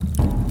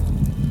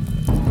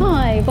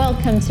Hi,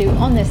 welcome to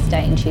On This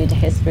Day in Tudor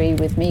History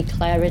with me,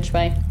 Claire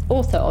Ridgway,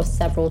 author of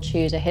several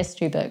Tudor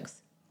history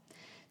books.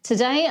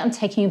 Today I'm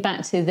taking you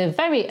back to the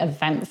very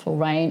eventful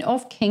reign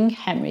of King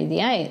Henry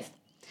VIII,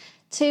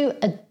 to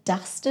a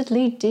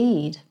dastardly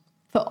deed.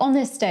 For on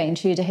this day in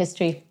Tudor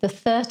history, the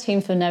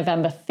 13th of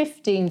November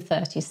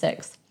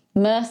 1536,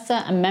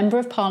 Mercer and Member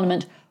of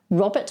Parliament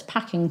Robert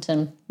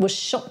Pakington was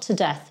shot to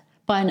death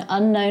by an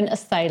unknown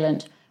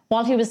assailant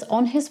while he was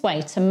on his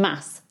way to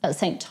Mass at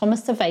St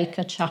Thomas of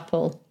Acre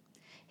Chapel.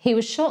 He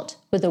was shot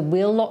with a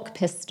wheel-lock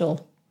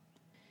pistol.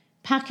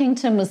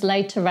 Pakington was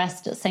laid to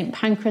rest at St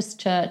Pancras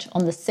Church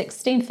on the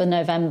 16th of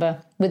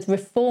November, with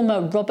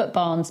reformer Robert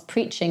Barnes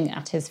preaching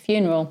at his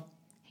funeral.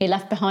 He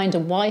left behind a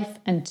wife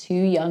and 2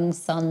 young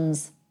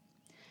sons.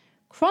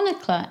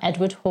 Chronicler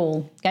Edward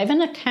Hall gave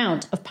an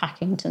account of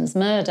Pakington's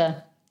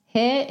murder.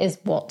 Here is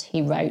what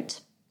he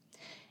wrote.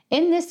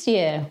 In this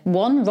year,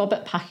 one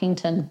Robert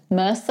Pakington,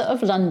 Mercer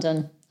of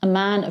London, a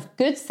man of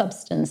good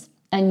substance,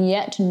 and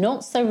yet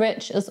not so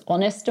rich as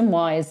honest and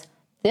wise,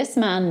 this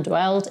man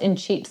dwelled in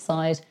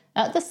Cheapside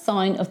at the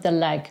sign of the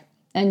Leg,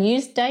 and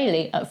used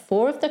daily at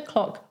 4 of the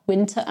clock,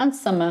 winter and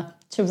summer,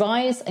 to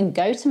rise and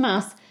go to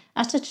Mass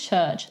at a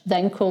church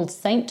then called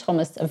St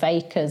Thomas of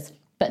Acres,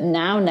 but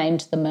now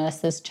named the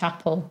Mercers'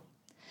 Chapel.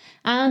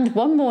 And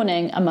one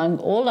morning, among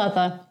all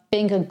other,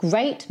 being a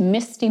great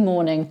misty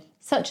morning,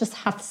 such as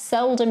hath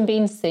seldom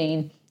been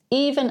seen,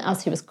 even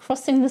as he was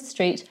crossing the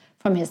street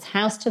from his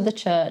house to the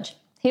church,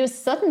 he was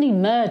suddenly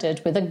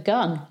murdered with a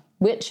gun,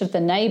 which of the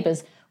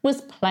neighbours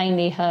was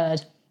plainly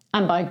heard,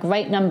 and by a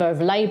great number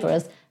of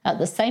labourers, at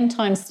the same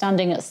time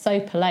standing at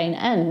Soper Lane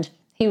End,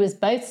 he was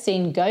both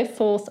seen go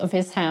forth of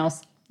his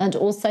house, and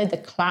also the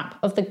clap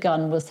of the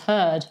gun was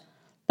heard.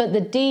 But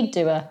the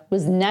deed-doer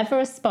was never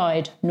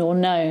espied nor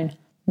known.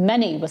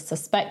 Many were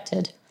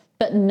suspected,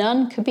 but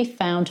none could be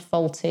found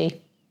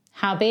faulty.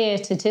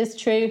 Howbeit it is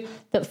true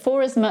that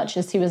forasmuch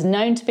as he was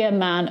known to be a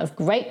man of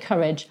great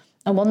courage,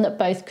 and one that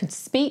both could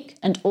speak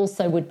and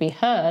also would be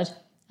heard,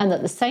 and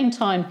at the same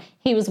time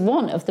he was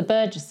one of the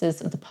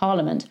burgesses of the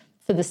Parliament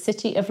for the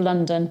city of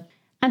London,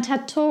 and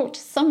had talked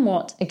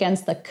somewhat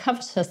against the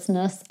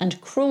covetousness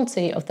and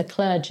cruelty of the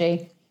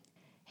clergy,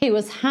 he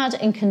was had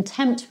in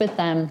contempt with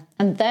them,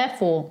 and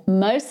therefore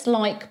most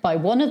like by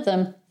one of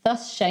them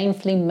thus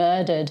shamefully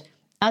murdered,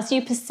 as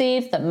you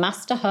perceive that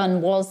Master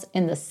Hun was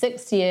in the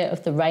 6th year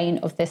of the reign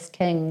of this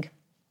king.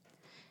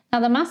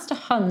 Now the Master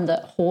Hun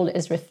that Hall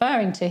is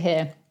referring to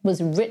here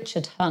was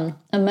Richard Hun,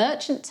 a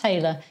merchant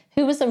tailor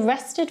who was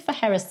arrested for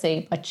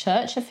heresy by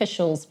church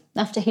officials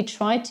after he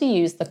tried to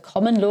use the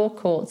common law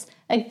courts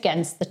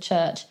against the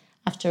church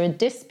after a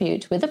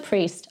dispute with a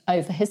priest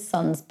over his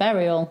son's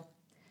burial.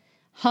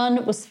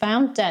 Hun was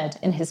found dead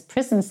in his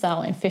prison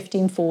cell in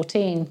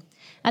 1514,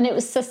 and it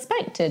was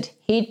suspected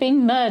he'd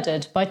been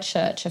murdered by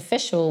church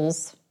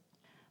officials.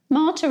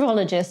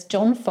 Martyrologist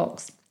John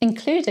Fox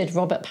included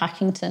Robert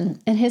Pakington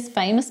in his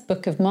famous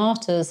Book of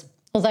Martyrs,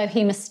 although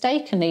he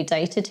mistakenly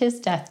dated his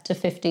death to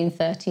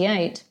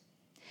 1538.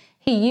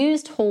 He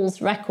used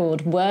Hall's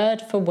record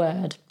word for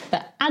word,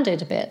 but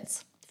added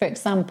bits. For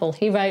example,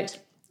 he wrote,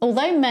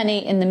 "Although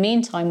many in the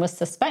meantime were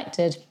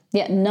suspected,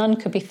 yet none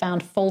could be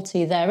found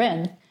faulty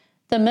therein,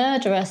 the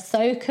murderer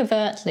so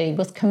covertly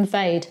was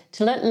conveyed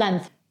till at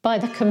length, by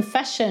the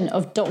confession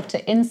of Dr.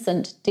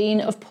 Incent,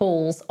 Dean of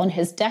Paul's, on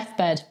his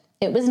deathbed,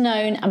 it was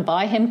known and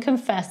by him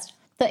confessed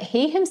that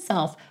he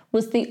himself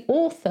was the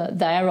author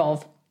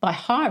thereof, by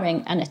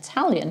hiring an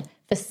Italian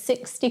for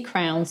 60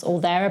 crowns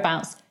or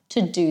thereabouts to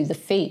do the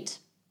feat."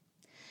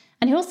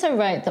 And he also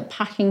wrote that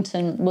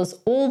Pakington was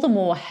all the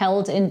more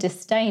held in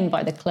disdain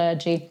by the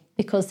clergy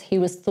because he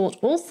was thought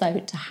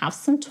also to have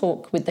some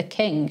talk with the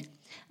king,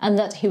 and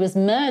that he was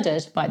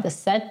murdered by the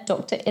said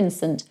Dr.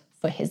 Incent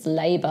for his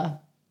labour.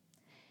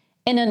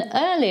 In an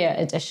earlier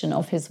edition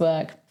of his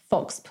work,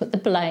 Fox put the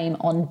blame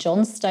on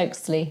John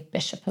Stokesley,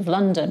 Bishop of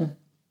London.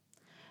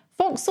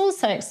 Fox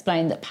also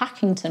explained that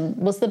Pakington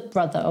was the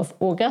brother of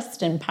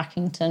Augustine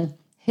Pakington,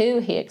 who,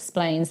 he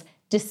explains,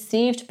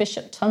 deceived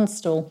Bishop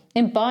Tunstall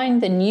in buying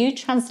the new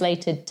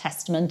translated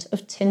Testament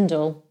of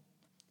Tyndale.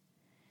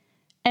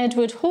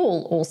 Edward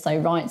Hall also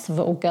writes of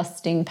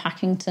Augustine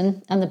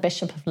Pakington and the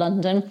Bishop of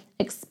London,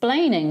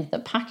 explaining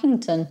that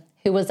Pakington,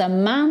 who was a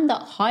man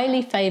that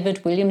highly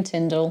favoured William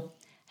Tyndale,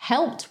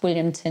 helped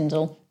William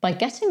Tyndale by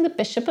getting the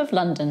Bishop of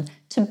London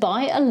to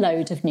buy a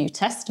load of New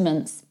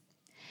Testaments.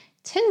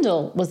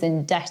 Tyndale was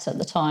in debt at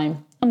the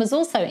time and was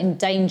also in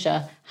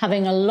danger,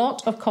 having a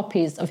lot of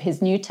copies of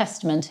his New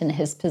Testament in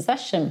his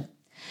possession.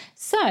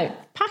 So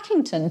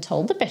Pakington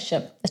told the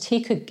bishop that he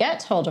could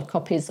get hold of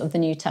copies of the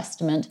New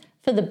Testament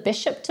for the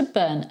bishop to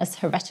burn as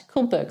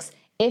heretical books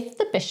if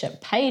the bishop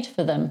paid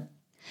for them.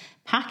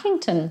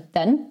 Pakington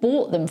then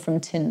bought them from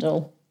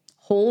Tyndale.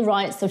 Hall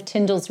writes of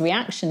Tyndale's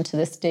reaction to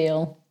this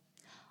deal.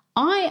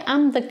 "I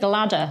am the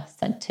gladder,"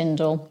 said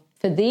Tyndale,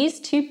 "for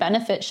these 2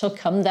 benefits shall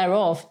come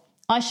thereof.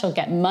 I shall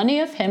get money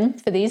of him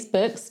for these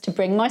books to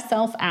bring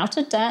myself out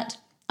of debt,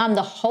 and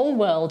the whole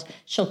world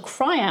shall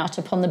cry out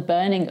upon the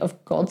burning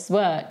of God's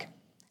work.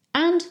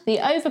 and the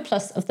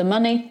overplus of the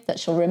money that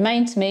shall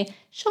remain to me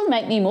shall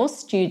make me more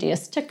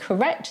studious to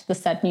correct the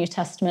said New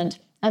Testament,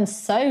 and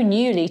so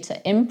newly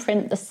to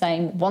imprint the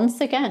same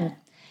once again.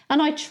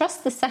 And I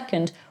trust the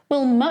second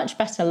will much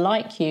better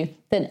like you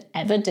than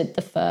ever did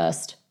the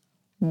first.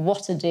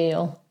 What a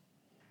deal.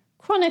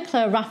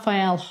 Chronicler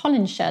Raphael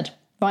Holinshed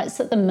writes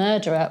that the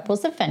murderer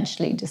was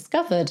eventually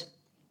discovered.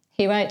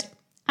 He wrote,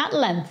 "At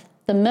length,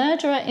 the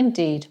murderer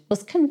indeed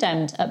was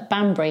condemned at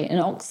Banbury in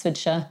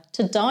Oxfordshire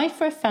to die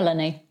for a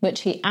felony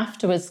which he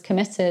afterwards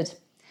committed.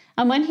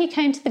 And when he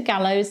came to the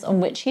gallows on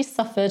which he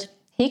suffered,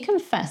 he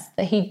confessed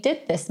that he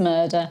did this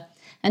murder.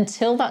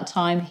 Until that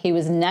time he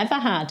was never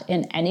had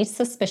in any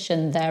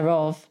suspicion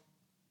thereof."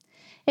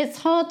 It's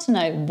hard to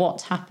know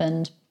what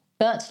happened,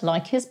 but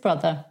like his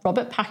brother,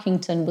 Robert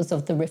Packington was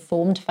of the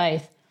Reformed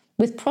faith,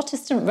 with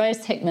Protestant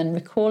Rose Hickman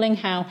recalling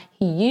how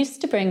he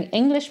used to bring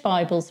English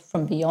Bibles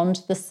from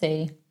beyond the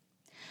sea.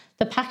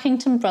 The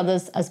Packington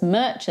brothers, as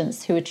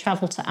merchants who had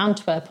travelled to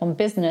Antwerp on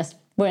business,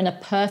 were in a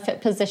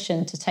perfect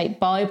position to take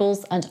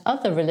Bibles and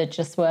other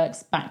religious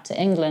works back to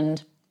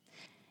England.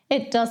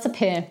 It does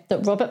appear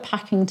that Robert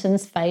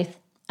Packington's faith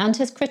and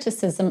his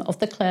criticism of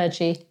the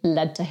clergy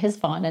led to his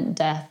violent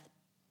death.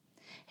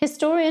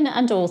 Historian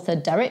and author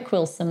Derek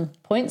Wilson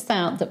points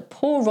out that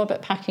poor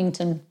Robert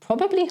Packington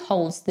probably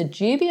holds the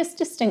dubious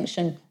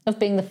distinction of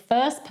being the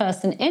first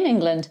person in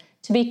England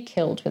to be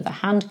killed with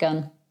a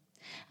handgun.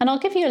 And I'll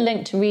give you a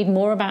link to read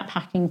more about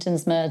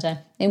Packington's murder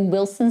in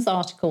Wilson's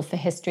article for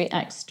History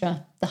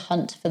Extra, The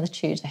Hunt for the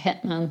Tudor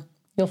Hitman.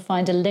 You'll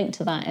find a link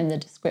to that in the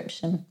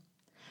description.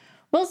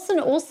 Wilson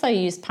also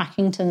used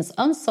Packington's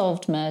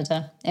unsolved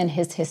murder in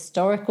his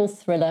historical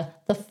thriller,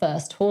 The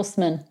First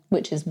Horseman,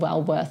 which is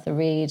well worth a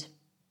read.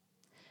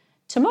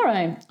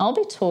 Tomorrow, I'll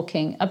be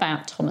talking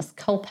about Thomas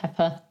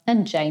Culpeper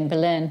and Jane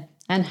Boleyn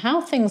and how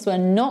things were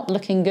not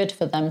looking good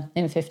for them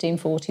in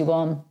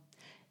 1541.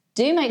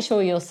 Do make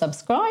sure you're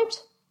subscribed,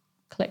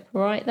 click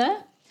right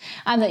there,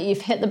 and that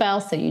you've hit the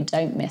bell so you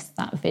don't miss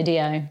that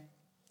video.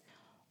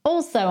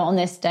 Also on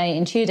this day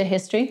in Tudor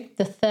history,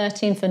 the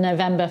 13th of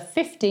November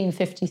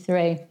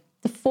 1553,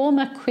 the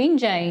former Queen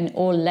Jane,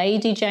 or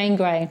Lady Jane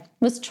Grey,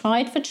 was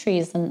tried for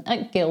treason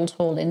at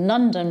Guildhall in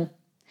London.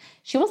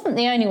 She wasn't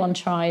the only one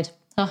tried.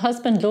 Her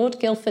husband, Lord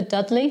Guildford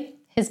Dudley,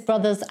 his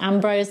brothers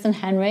Ambrose and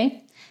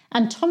Henry,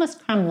 and Thomas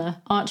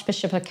Cranmer,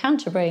 Archbishop of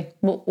Canterbury,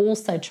 were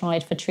also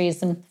tried for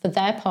treason for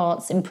their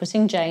parts in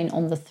putting Jane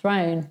on the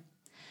throne.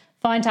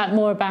 Find out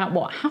more about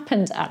what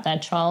happened at their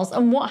trials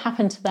and what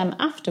happened to them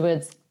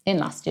afterwards in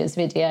last year's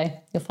video.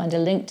 You'll find a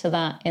link to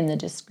that in the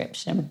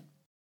description.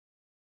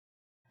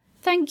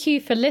 Thank you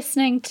for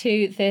listening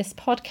to this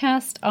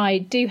podcast. I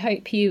do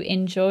hope you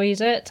enjoyed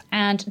it,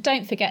 and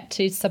don't forget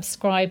to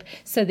subscribe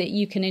so that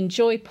you can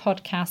enjoy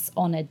podcasts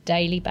on a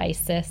daily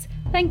basis.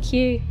 Thank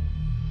you.